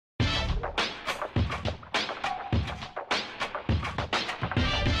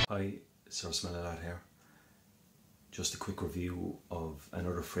I sort of smell a lot here. Just a quick review of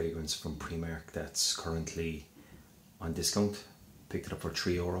another fragrance from Primark that's currently on discount. Picked it up for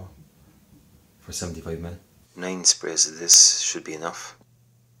 €3 for 75ml. 9 sprays of this should be enough.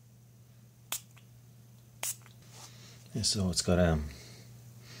 Yeah, so it's got a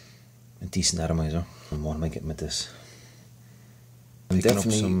decent atomizer. And what am I getting with this? I'm picking up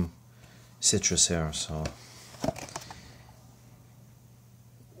some citrus here, so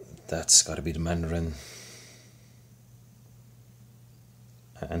that's got to be the Mandarin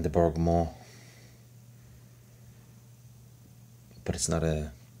and the Bergamot, but it's not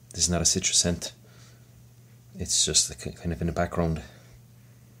a. This is not a citrus scent. It's just kind of in the background.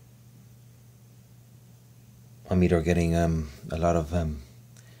 I'm either getting a lot of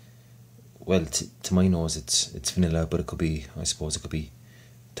well, to my nose it's vanilla, but it could be, I suppose it could be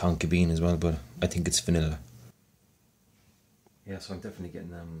tonka bean as well, but I think it's vanilla. Yeah, so I'm definitely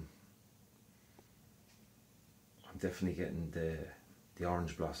getting the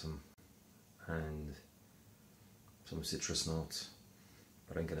orange blossom and some citrus notes,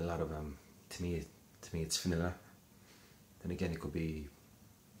 but I'm getting a lot of to me it's vanilla. Then again, it could be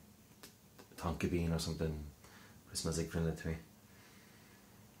tonka bean or something. It smells like vanilla to me.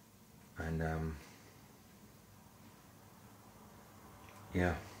 And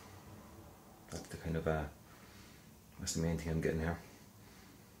yeah, that's the kind of that's the main thing I'm getting here.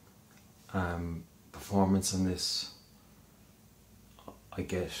 Performance on this, I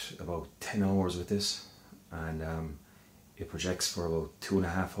get about 10 hours with this, and it projects for about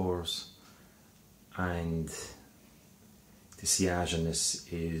 2.5 hours, and the sillage on this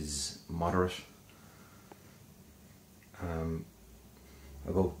is moderate.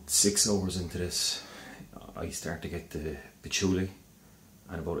 About 6 hours into this, I start to get the patchouli,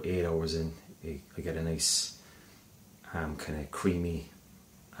 and about 8 hours in, I get a nice kind of creamy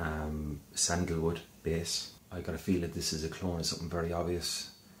sandalwood base. I got a feel that this is a clone of something very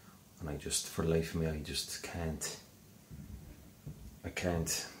obvious, and I just, for the life of me, I just can't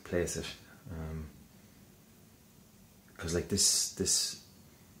place it, because like this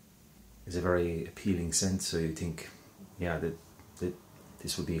is a very appealing scent, so you think, yeah, that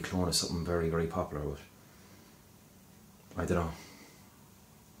this would be a clone of something very, very popular, but I don't know,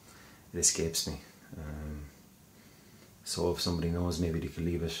 it escapes me. So if somebody knows, maybe they could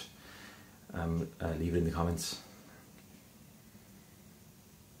leave it in the comments.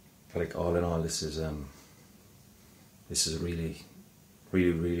 But like, all in all, this is a really,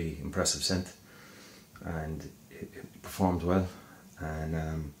 really, really impressive scent, and it performed well,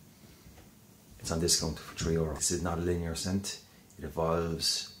 and it's on discount for €3. This is not a linear scent. It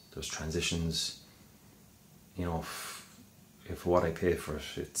evolves, there's transitions, you know, if what I pay for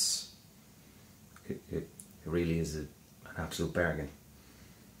it, it really is an absolute bargain.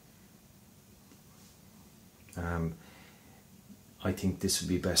 I think this would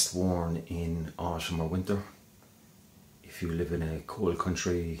be best worn in autumn or winter. If you live in a cold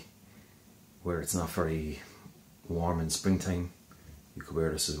country where it's not very warm in springtime, you could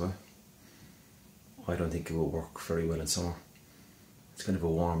wear this as well. I don't think it will work very well in summer. It's kind of a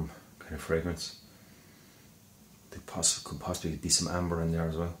warm kind of fragrance. There could possibly be some amber in there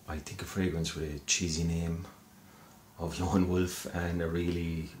as well. I think a fragrance with a cheesy name of Lone Wolf and a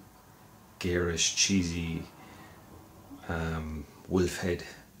really garish, cheesy wolf head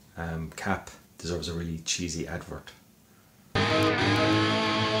cap deserves a really cheesy advert.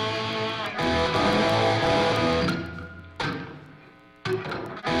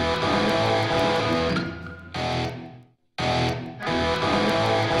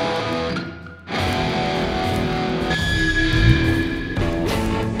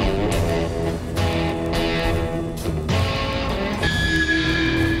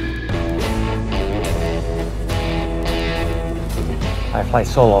 I fly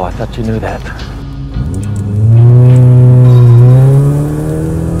solo, I thought you knew that.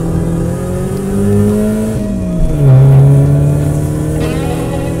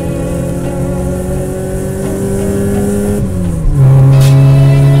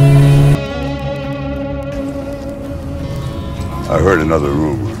 I heard another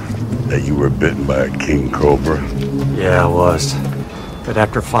rumor that you were bitten by a king cobra. Yeah, I was. But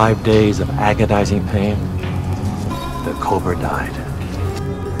after 5 days of agonizing pain, the cobra died.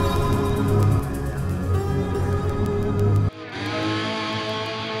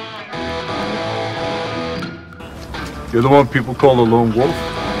 You're the one people call the lone wolf?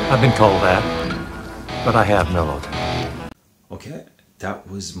 I've been told that, but I have mellowed. Okay, that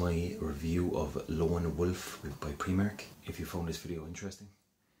was my review of Lone Wolf by Primark. If you found this video interesting,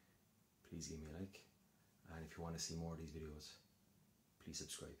 please give me a like, and if you want to see more of these videos, please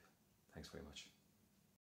subscribe. Thanks very much.